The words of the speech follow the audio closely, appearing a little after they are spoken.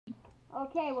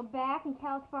Okay, we're back, and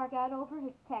Calspar got over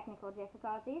his technical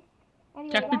difficulties.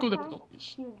 Anyway, Technical last time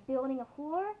difficulties. he was building a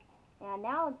floor, and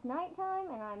now it's nighttime,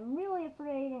 and I'm really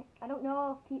afraid. I don't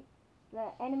know if the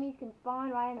enemies can spawn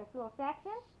right in this little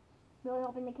section. Really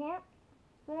hoping they can't.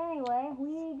 But anyway,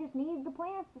 we just need the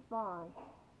plants to spawn.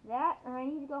 That, and I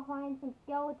need to go find some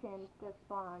skeletons to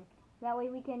spawn. That way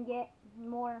we can get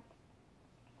more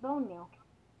bone meal.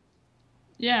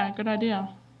 Yeah, good idea.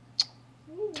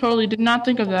 Totally did not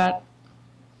think of that.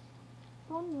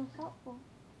 Bone meal's helpful.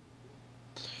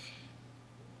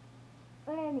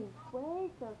 Anyway,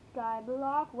 so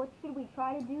Skyblock, what should we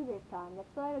try to do this time? Let's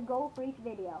try to go for each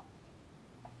video.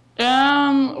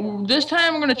 This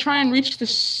time we're gonna try and reach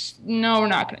this. No, we're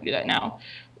not gonna do that now.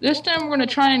 This time we're gonna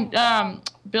try and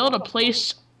build a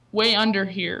place way under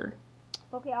here.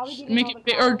 Okay, I'll be getting all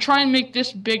the or try and make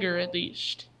this bigger at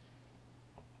least.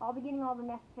 I'll be getting all the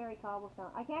necessary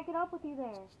cobblestone. I can't get up with you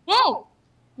there. Whoa!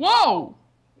 Whoa!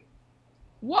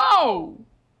 Whoa!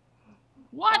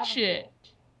 Watch it!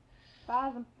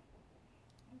 Spasm.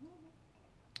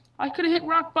 I could have hit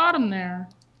rock bottom there.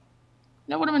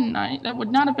 That would have been nice. That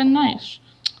would not have been nice.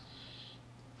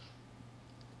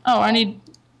 Oh, I don't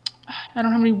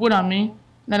have any wood on me.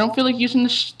 And I don't feel like using the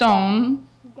stone.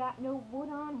 Got no wood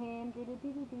on him.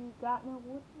 Got no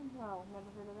wood. Oh, never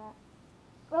heard of that.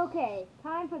 Okay,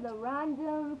 time for the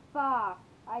random fox.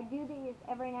 I do these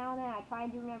every now and then. I try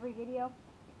and do them every video.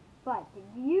 But did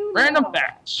you Random know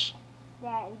facts.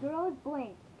 that girls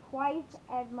blink twice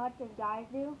as much as guys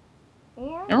do?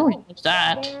 And Everybody knows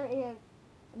that. there is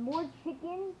more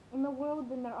chickens in the world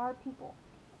than there are people.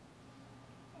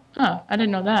 Huh, I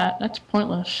didn't know that. That's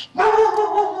pointless.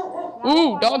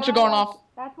 Ooh, dogs are going off.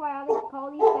 That's why I like to call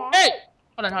these facts. Hey!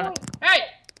 Hold on. Hey!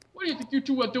 What do you think you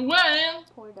two are doing?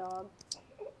 Poor dog.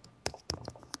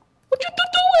 What you two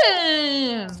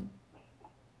doing?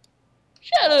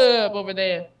 Shut up over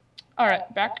there.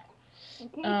 Alright, back. In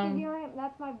case you're hearing it,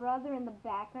 that's my brother in the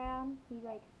background. He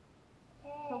likes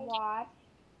to watch.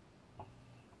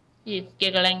 He's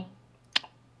giggling.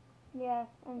 Yes,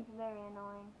 and it's very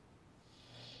annoying.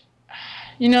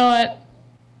 You know what?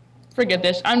 Forget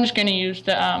this. I'm just gonna use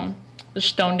the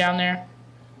stone down there.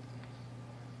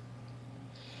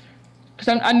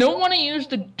 Because I don't want to use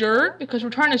the dirt because we're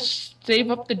trying to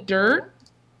save up the dirt.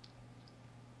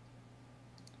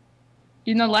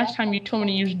 You know, last time you told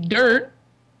me to use dirt.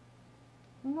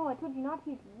 No, I told you not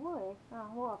to use wood. Oh,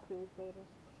 we'll approve later.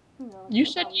 Who knows? You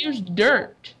said use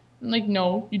dirt. I'm like,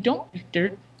 no, you don't use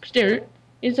dirt. Because dirt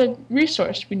is a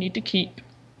resource we need to keep.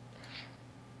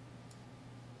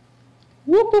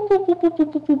 Whoop, whoop, whoop, whoop, whoop,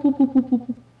 whoop, whoop, whoop, whoop,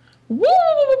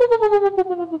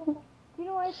 whoop. You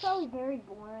know, it's probably very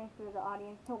boring for the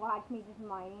audience to watch me just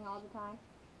mining all the time.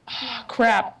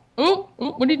 Crap. Ooh,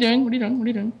 what are you doing? What are you doing? What are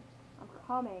you doing? I'm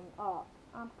coming up.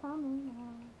 I'm coming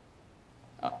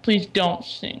up. Please don't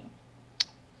sing.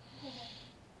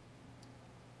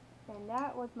 And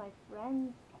that was my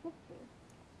friend's sister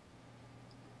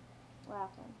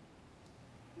laughing.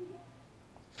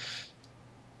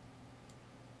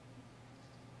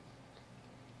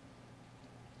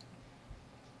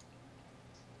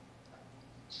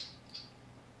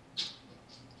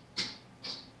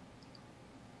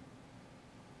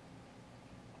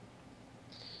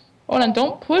 Hold on,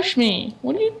 don't push me.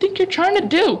 What do you think you're trying to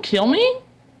do? Kill me?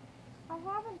 I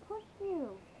haven't pushed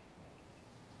you.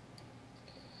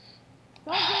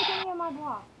 Don't break any of my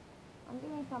blocks. I'm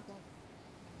doing something.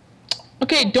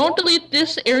 Okay, don't delete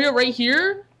this area right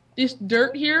here. This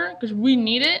dirt here, because we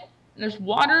need it. And there's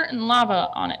water and lava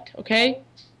on it, okay?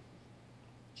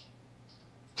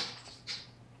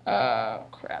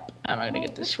 Crap. How am I gonna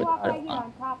get this block right without here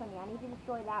on top of me. I need to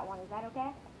destroy that one. Is that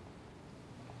okay?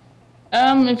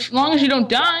 As long as you don't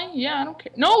die, yeah, I don't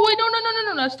care. No, wait, no,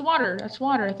 that's the water. That's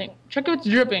water, I think. Check if it's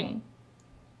dripping.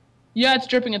 Yeah, it's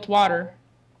dripping, it's water.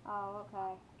 Oh,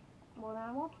 okay. Well, then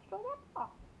I won't destroy that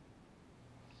block.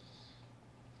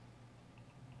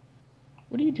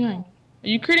 What are you doing? Are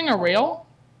you creating a rail?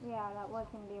 Yeah, that was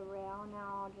going to be a rail.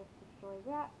 Now I'll just destroy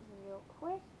that real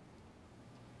quick.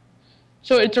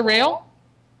 So it's a rail?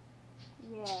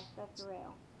 Yes, that's a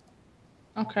rail.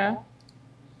 Okay.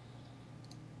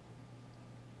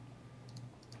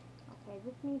 Okay,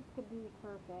 this needs to be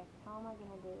perfect. How am I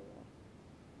going to do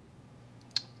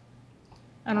this?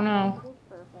 I don't know. It is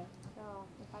perfect. So,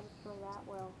 if I destroy that,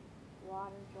 well,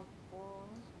 water just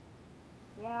flowing.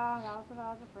 Yeah, that was what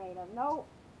I was afraid of. No!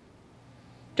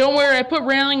 Don't worry, I put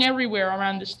railing everywhere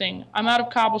around this thing. I'm out of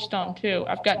cobblestone, too.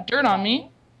 I've got dirt on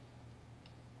me.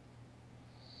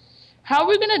 How are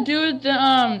we gonna do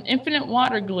the infinite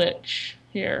water glitch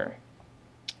here?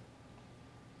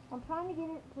 I'm trying to get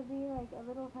it to be like a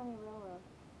little tiny railroad.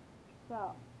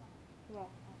 So, yeah.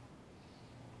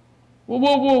 Whoa,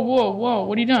 whoa, whoa, whoa, whoa.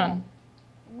 What are you doing?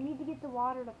 You need to get the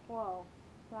water to flow.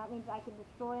 So that means I can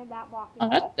destroy that block.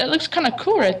 Oh, that looks kind of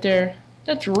cool right there.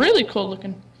 That's really cool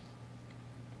looking.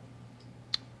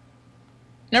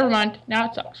 Never mind. Now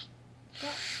it sucks. Yeah.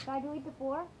 Did I delete the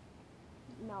floor?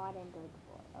 No, I didn't delete the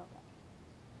floor. Okay.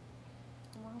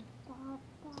 Come on, stop.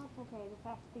 Okay, this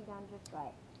has to be done just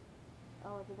right.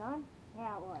 Oh, is it done?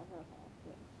 Yeah, it was. Okay,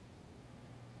 good.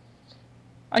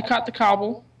 I caught the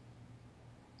cobble.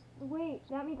 Wait,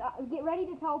 that means get ready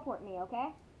to teleport me, okay?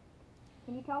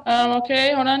 Can you teleport me?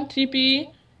 Okay, hold on. TP.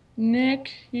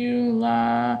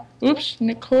 Oops,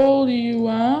 Nicole,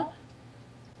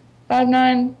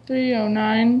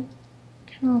 59309.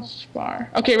 Spar.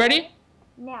 Okay, ready?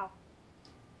 Now.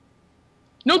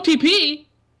 No TP.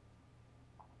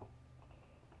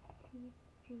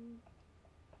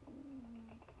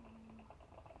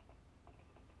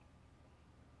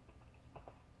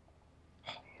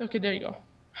 Okay, there you go.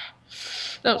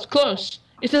 That was close.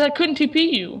 It says I couldn't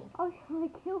TP you. I was trying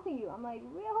to kill you. I'm like,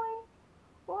 really?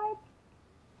 What?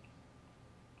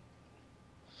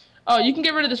 Oh, you can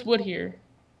get rid of this wood here.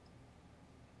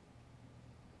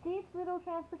 See, it's little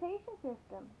transportation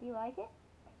system. Do you like it?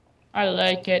 I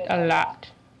like it a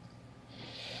lot.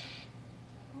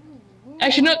 Oh,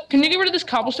 Actually, no. Can you get rid of this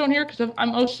cobblestone here? Because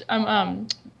I'm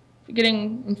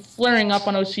flaring up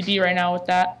on OCD right now with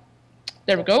that.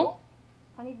 There we go.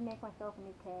 I need to make myself a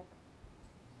new pick.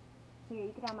 Here,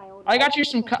 you can have my old. I got you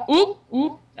some. Oop!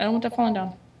 I don't want that falling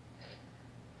down.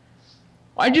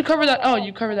 Why'd you cover that? Oh,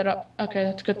 you covered that up. Okay,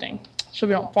 that's a good thing. So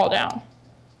we don't fall down.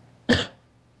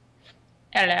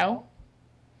 Hello.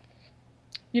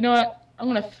 You know what? I'm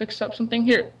gonna fix up something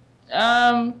here.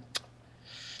 I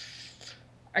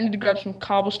need to grab some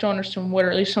cobblestone or some wood or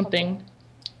at least something.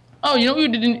 Oh, you know what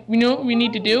we know what we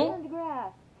need to do?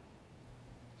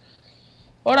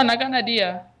 Hold on, I got an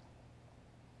idea.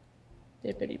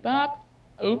 Dippity bop.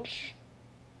 Oops.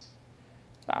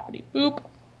 Boppity boop.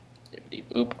 Dippity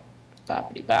boop.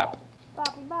 Boppity bop.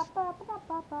 Boppity bop bop bop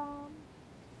bop bop.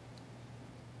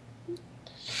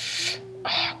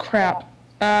 Oh, crap.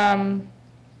 I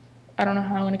don't know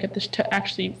how I'm gonna get this to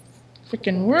actually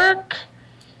freaking work.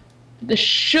 This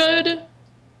should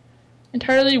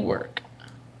entirely work.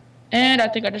 And I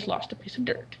think I just lost a piece of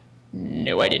dirt.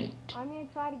 No, I didn't. I'm gonna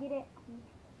try to get it.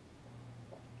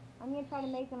 I'm gonna try to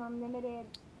make an unlimited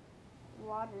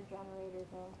water generator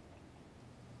thing.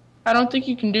 I don't think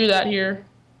you can do that here.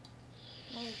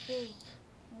 Let me see.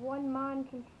 One man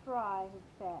can try his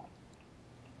best.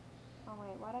 Oh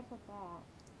wait, why'd I put that?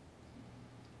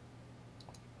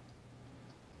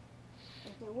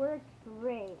 If it works,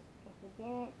 great. If it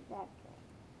didn't, that's it.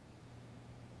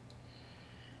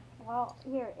 Well,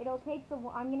 here, it'll take the.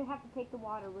 I'm gonna have to take the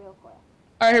water real quick.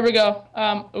 All right, here we go.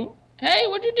 Ooh. Hey,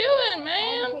 what you doing,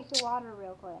 man? I'm gonna take the water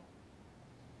real quick.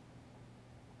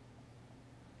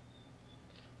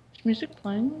 Is music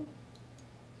playing?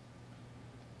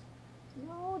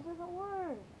 No, it doesn't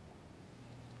work.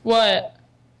 What?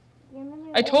 Yeah,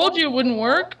 I told you it wouldn't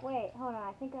work. Wait, hold on.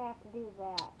 I think I have to do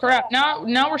that. Crap!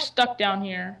 Now we're stuck down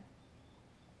here.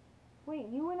 Wait,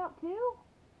 you went up too?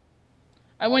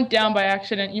 I went down by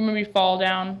accident. You made me fall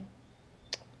down.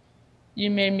 You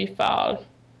made me fall.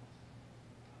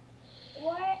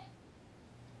 What?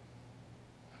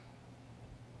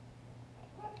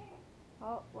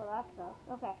 Oh, well that sucks.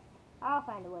 Okay, I'll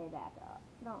find a way back up.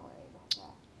 Don't worry about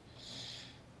that.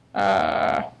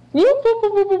 Whoop, whoop,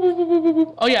 whoop, whoop, whoop, whoop, whoop, whoop,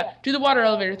 whoop. Oh yeah, do the water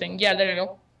elevator thing. Yeah, there you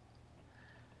go.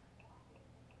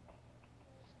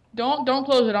 Don't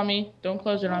close it on me. Don't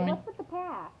close it on me. What's with the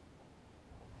path?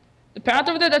 The path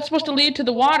over there, that's supposed to lead to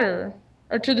the water.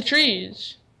 Or to the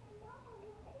trees.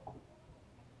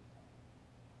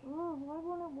 Oh, why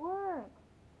won't it work?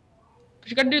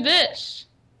 Because you gotta do this.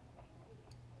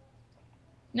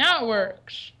 Now it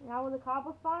works. Now will the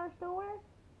cobble spawner still work?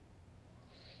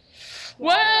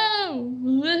 Whoa!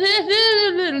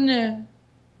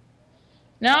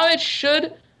 Now it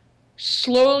should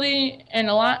slowly and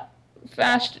a lot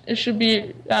fast. It should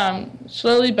be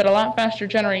slowly but a lot faster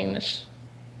generating this.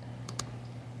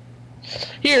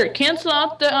 Here, cancel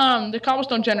out the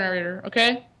cobblestone generator,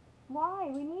 okay? Why?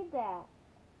 We need that.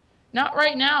 Not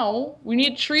right now. We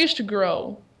need trees to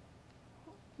grow.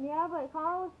 Yeah, but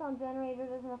cobblestone generator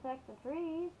doesn't affect the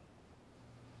trees.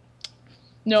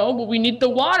 No, but we need the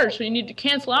water, so you need to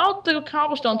cancel out the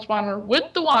cobblestone spawner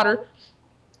with the water.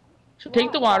 So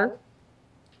take the water.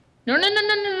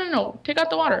 No. Take out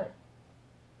the water.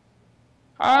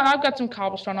 I've got some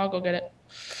cobblestone. I'll go get it.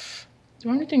 Is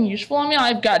there anything useful on me?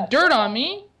 I've got dirt on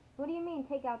me. What do you mean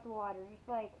take out the water? Just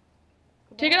like...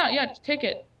 Take it out. Yeah, just take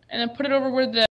it. And then put it over where the